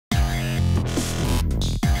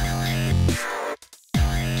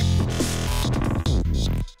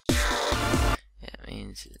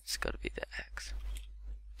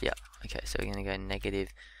Okay, so we're going to go negative,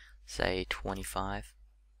 say 25.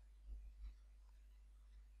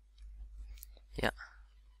 Yeah.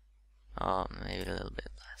 Oh, maybe a little bit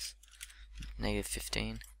less. Negative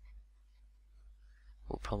 15.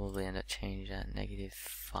 We'll probably end up changing that. Negative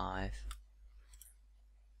 5.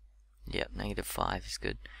 Yep, negative 5 is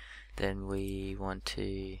good. Then we want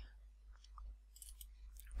to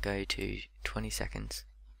go to 20 seconds.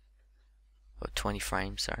 Or 20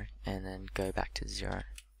 frames, sorry. And then go back to 0.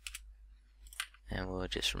 And we'll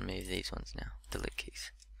just remove these ones now. Delete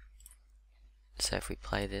keys. So if we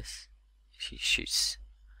play this, she shoots.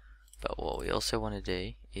 But what we also want to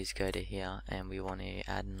do is go to here and we want to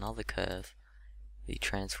add another curve, the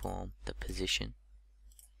transform, the position.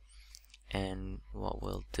 And what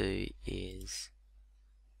we'll do is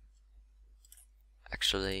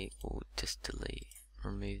actually we'll just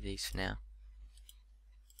remove these for now.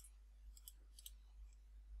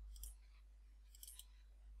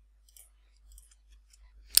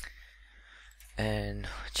 And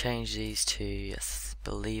change these to, I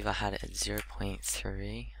believe I had it at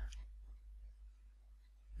 0.3.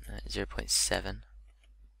 0.7,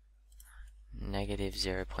 negative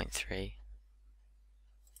 0.3,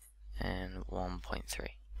 and 1.3.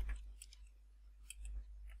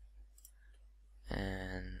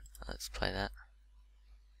 And let's play that.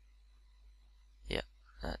 Yep,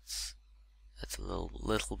 that's a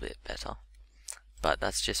little bit better, but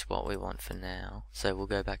that's just what we want for now. So we'll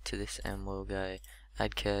go back to this and we'll go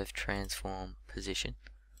add curve, transform, position,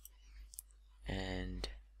 and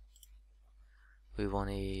we want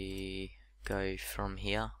to go from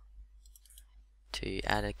here to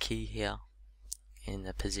add a key here in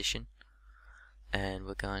the position, and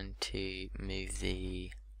we're going to move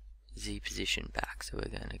the Z position back, so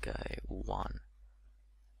we're going to go 1,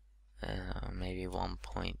 maybe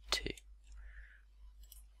 1.2.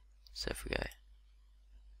 So if we go,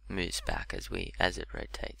 moves back as it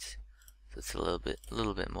rotates, so it's a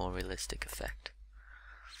little bit more realistic effect.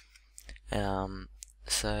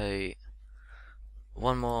 So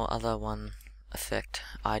one more effect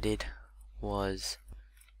I did is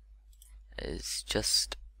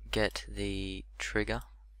just get the trigger,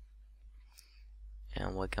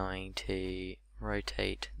 and we're going to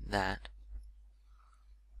rotate that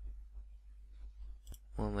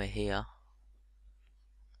when we're here.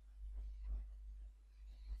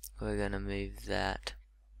 We're going to move that,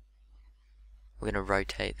 we're going to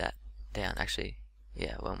rotate that down, actually,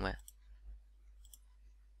 yeah, when we're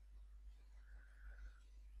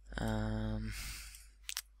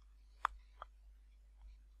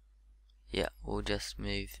yeah, we'll just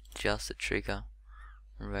move just the trigger,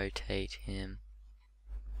 rotate him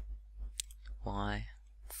Y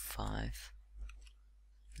 5.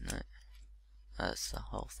 No, that's the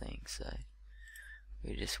whole thing. So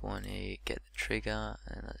we just want to get the trigger,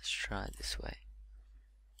 and let's try it this way.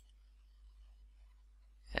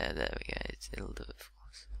 Yeah, there we go. It'll do it for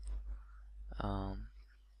us.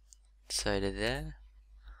 So to there,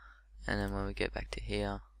 and then when we get back to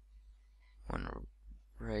here, we want to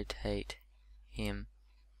rotate him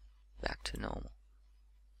back to normal.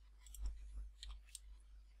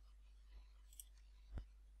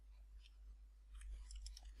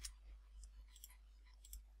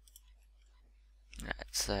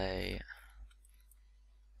 Right, so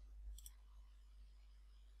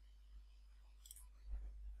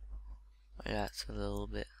yeah, it's a little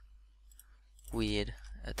bit weird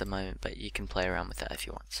at the moment, but you can play around with that if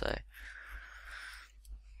you want. So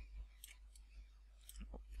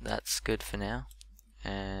that's good for now,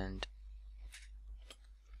 and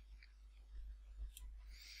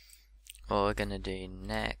what we're gonna do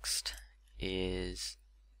next is,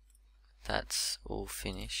 that's all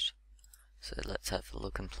finished, so let's have a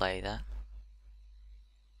look and play that.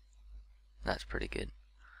 That's pretty good.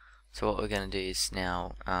 So what we're gonna do is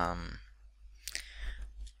now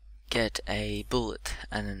get a bullet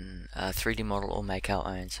and a 3D model, or make our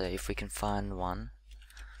own. So if we can find one,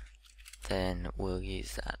 then we'll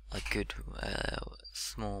use that, a good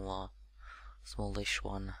smallish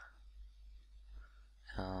one.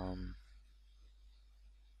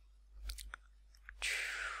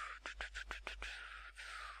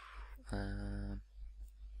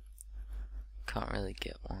 Can't really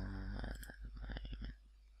get one at the moment.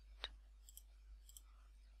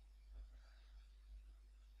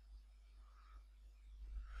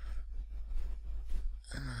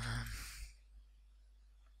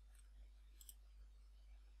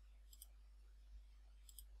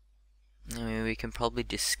 I mean, we can probably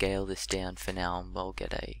just scale this down for now, and we'll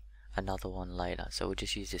get another one later. So we'll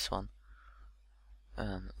just use this one.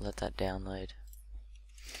 Let that download,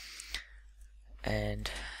 and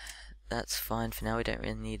that's fine for now. We don't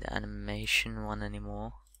really need the animation one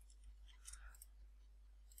anymore.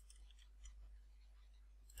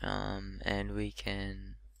 And we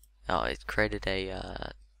can, it created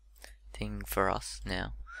a thing for us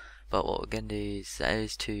now, but what we're going to do is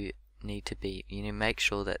those two need to be, you need to make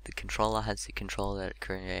sure that the controller has the controller that it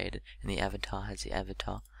created and the avatar has the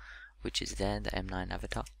avatar, which is there, the M9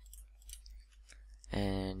 avatar.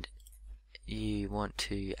 And you want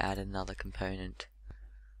to add another component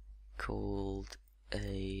called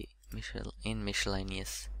in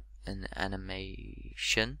miscellaneous an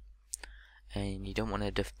animation, and you don't want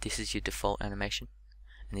to this is your default animation,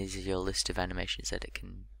 and these are your list of animations that it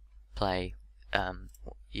can play,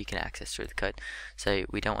 you can access through the code. So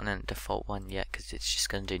we don't want a default one yet because it's just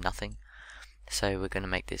going to do nothing. So we're going to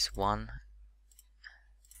make this 1,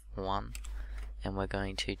 and we're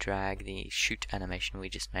going to drag the shoot animation we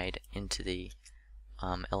just made into the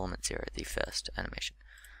element 0, the first animation.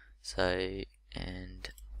 So, and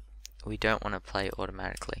we don't want to play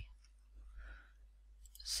automatically,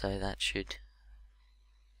 so that should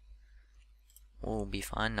all be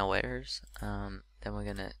fine, no errors. Then we're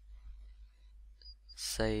gonna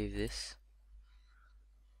save this.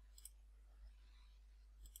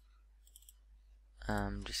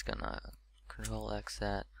 I'm just gonna Control X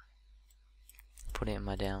that, put it in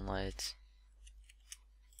my downloads,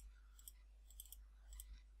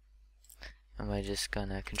 and we're just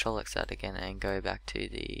gonna Control X that again and go back to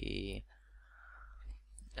the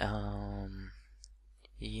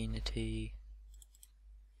Unity.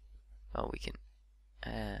 We can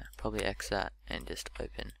probably X that and just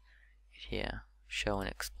open it here, Show and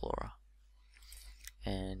Explorer,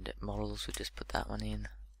 and models, we'll just put that one in.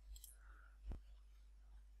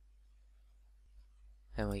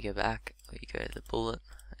 Then we go back, we go to the bullet,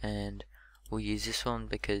 and we'll use this one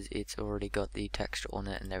because it's already got the texture on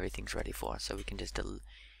it and everything's ready for us. So we can just what's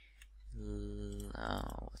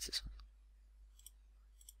this one?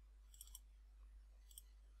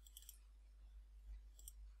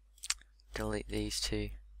 Delete these two.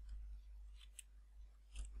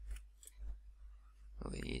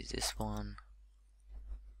 We'll use this one.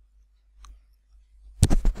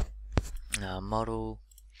 Model.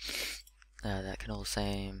 That can all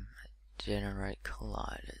same. Generate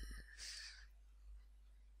colliders.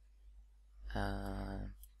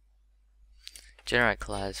 Generate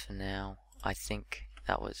colliders for now. I think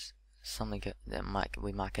that was something that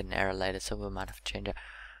we might get an error later, so we might have to change it.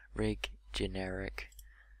 Rig generic.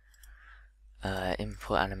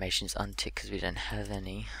 Input animations untick because we don't have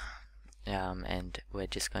any, and we're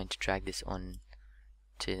just going to drag this on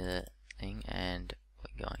to the thing, and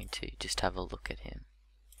we're going to just have a look at him.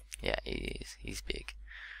 Yeah, he's big.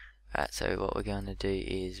 Right, so what we're going to do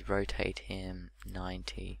is rotate him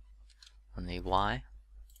 90 on the Y,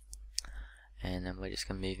 and then we're just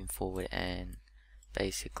going to move him forward and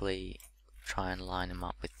basically try and line him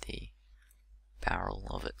up with the barrel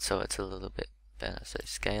of it so it's a little bit better. So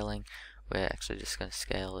scaling, we're actually just going to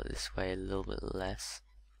scale it this way a little bit less.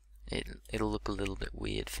 It'll look a little bit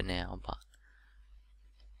weird for now, but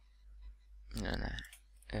no.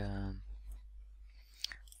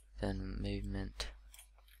 Then movement,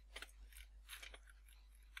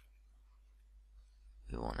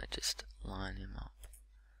 we want to just line him up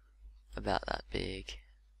about that big.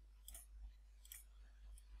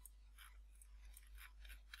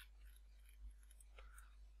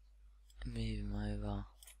 Move him over,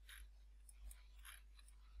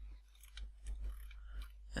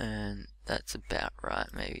 and that's about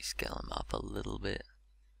right. Maybe scale him up a little bit.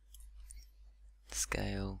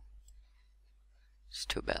 Scale just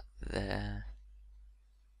to about there.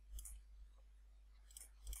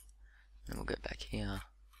 Then we'll go back here.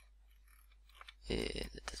 Yeah,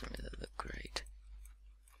 that doesn't really look great.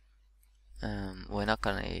 We're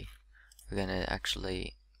gonna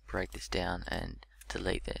actually break this down and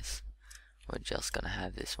delete this. We're just gonna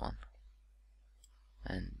have this one,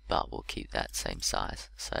 but we'll keep that same size.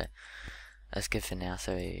 So that's good for now.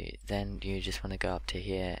 So then you just want to go up to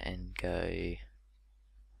here and go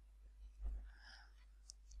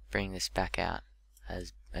bring this back out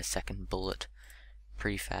as a second bullet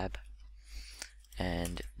prefab,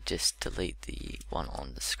 and just delete the one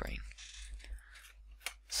on the screen.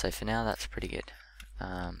 So for now that's pretty good.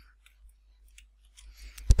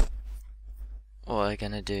 What we're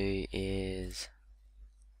gonna do is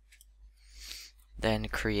then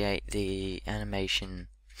create the animation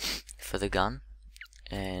for the gun,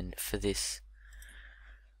 and for this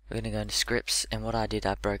we're going to go into scripts, and what I did,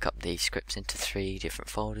 I broke up the scripts into 3 different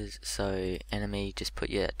folders. So enemy, just put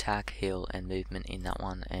your attack, heal and movement in that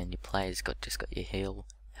one, and your player's just got your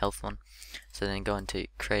health one. So then go into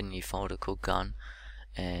create a new folder called gun,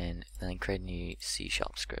 and then create a new C#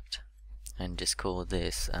 script and just call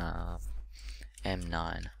this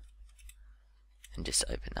M9 and just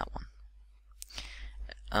open that one.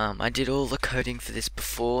 I did all the coding for this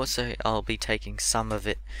before, so I'll be taking some of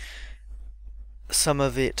it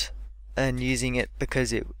and using it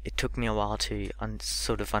because it took me a while to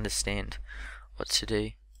sort of understand what to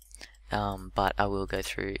do. But I will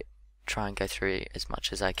try and go through as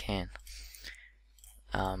much as I can,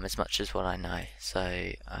 as much as what I know.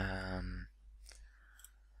 So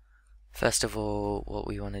first of all, what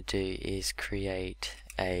we want to do is create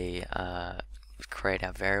our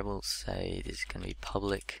variables. So this is going to be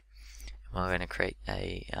public. We're going to create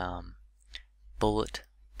a bullet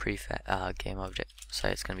game object. So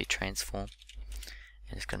it's going to be transform,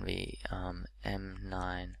 and it's going to be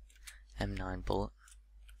M9 bullet.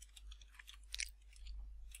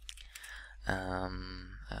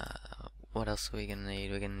 What else are we going to need?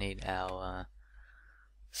 We're going to need our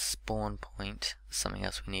spawn point, something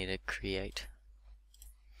else we need to create.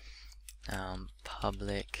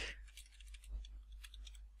 Public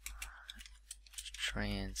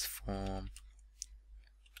transform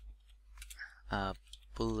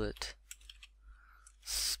bullet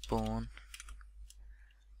spawn.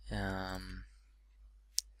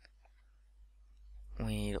 We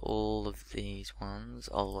need all of these ones.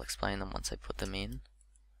 I'll explain them once I put them in.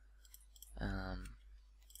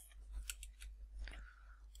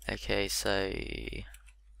 Okay, so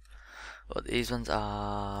what these ones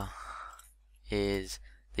are is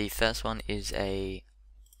the first one is a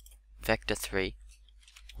vector3.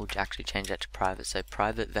 We'll actually change that to private. So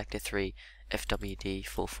private vector3 FWD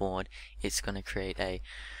full forward. It's going to create a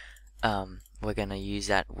we're going to use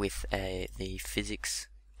that with the physics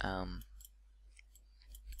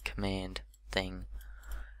command thing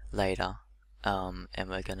later, and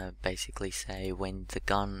we're going to basically say when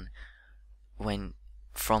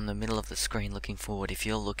from the middle of the screen looking forward, if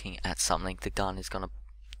you're looking at something, the gun is going to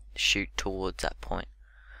shoot towards that point.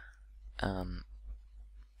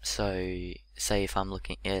 So say if I'm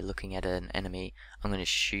looking at an enemy, I'm going to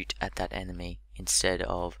shoot at that enemy instead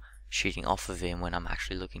of shooting off of him when I'm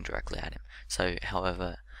actually looking directly at him. So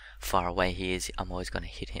however far away he is, I'm always going to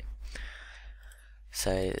hit him.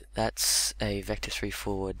 So that's a vector3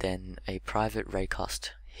 forward. Then a private raycast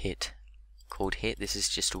hit called hit. This is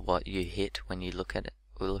just what you hit when you look at it,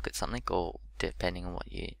 or look at something, or depending on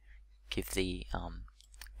what you give the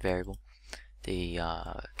variable, the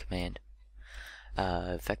command.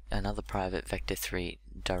 Another private vector3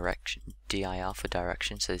 direction, dir for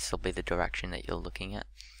direction. So this will be the direction that you're looking.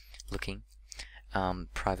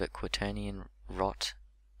 Private quaternion rot.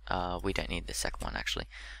 We don't need the second one actually.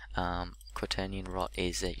 Quaternion rot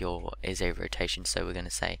is a rotation. So we're going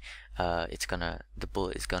to say the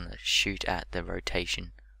bullet is going to shoot at the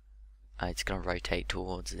rotation. It's going to rotate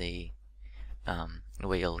towards the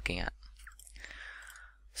where you're looking at.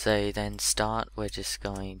 So then start, we're just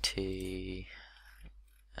going to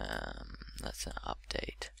that's an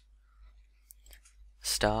update.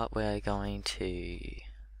 Start, we're going to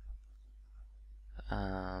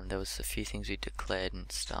there was a few things we declared in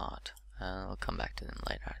start. I'll come back to them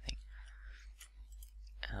later, I think.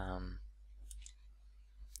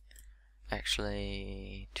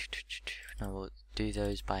 Actually, no, we'll do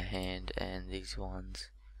those by hand, and these ones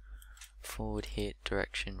forward hit,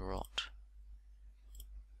 direction rot.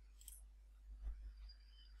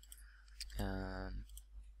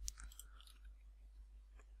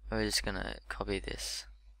 We're just gonna copy this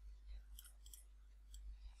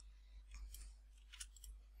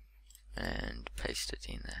and paste it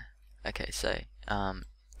in there. Okay, so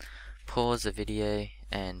pause the video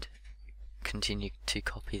and continue to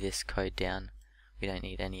copy this code down. We don't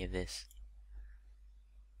need any of this.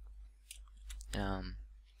 Don't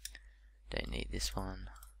need this one.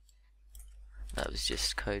 That was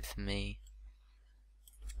just code for me.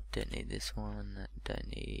 Don't need this one.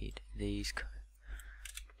 Don't need these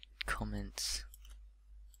comments.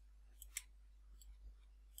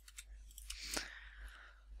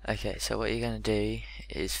 Okay, so what you're going to do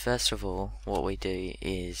is, first of all, what we do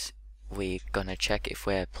is we're going to check if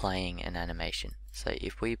we're playing an animation. So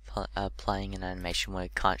if we are playing an animation we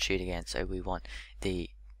can't shoot again, so we want to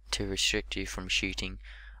restrict you from shooting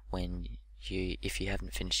if you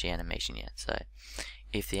haven't finished the animation yet. So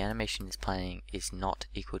if the animation is not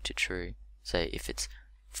equal to true, so if it's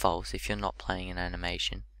false, if you're not playing an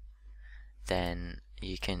animation, then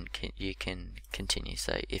you can continue.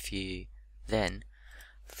 So if you then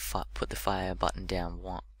put the fire button down,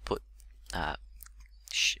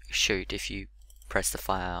 shoot, if you press the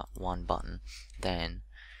fire 1 button, then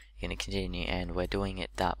you're going to continue, and we're doing it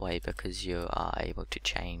that way because you are able to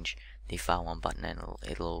change the file one button, and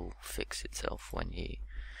it'll fix itself when you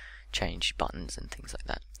change buttons and things like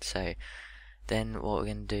that. So then what we're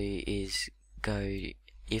going to do is go,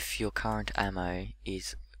 if your current ammo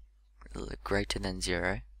is greater than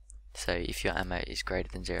 0, so if your ammo is greater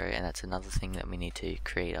than 0, and that's another thing that we need to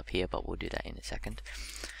create up here, but we'll do that in a second,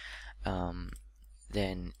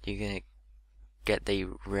 then you're going to get the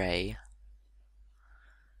ray,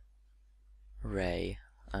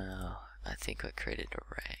 I think I created a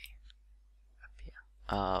ray up here.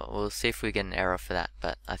 We'll see if we get an error for that,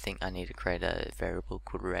 but I think I need to create a variable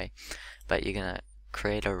called ray. But you're going to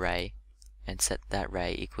create a ray and set that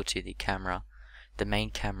ray equal to the camera, the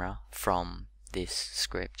main camera from this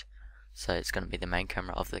script. So it's going to be the main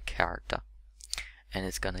camera of the character, and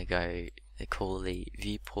it's going to go, they call the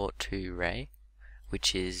viewport to ray,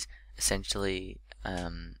 which is essentially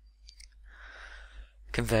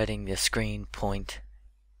converting the screen point,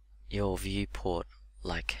 your viewport,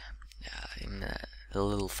 like a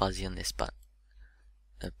little fuzzy on this, but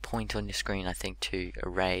a point on your screen, I think, to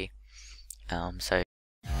array. So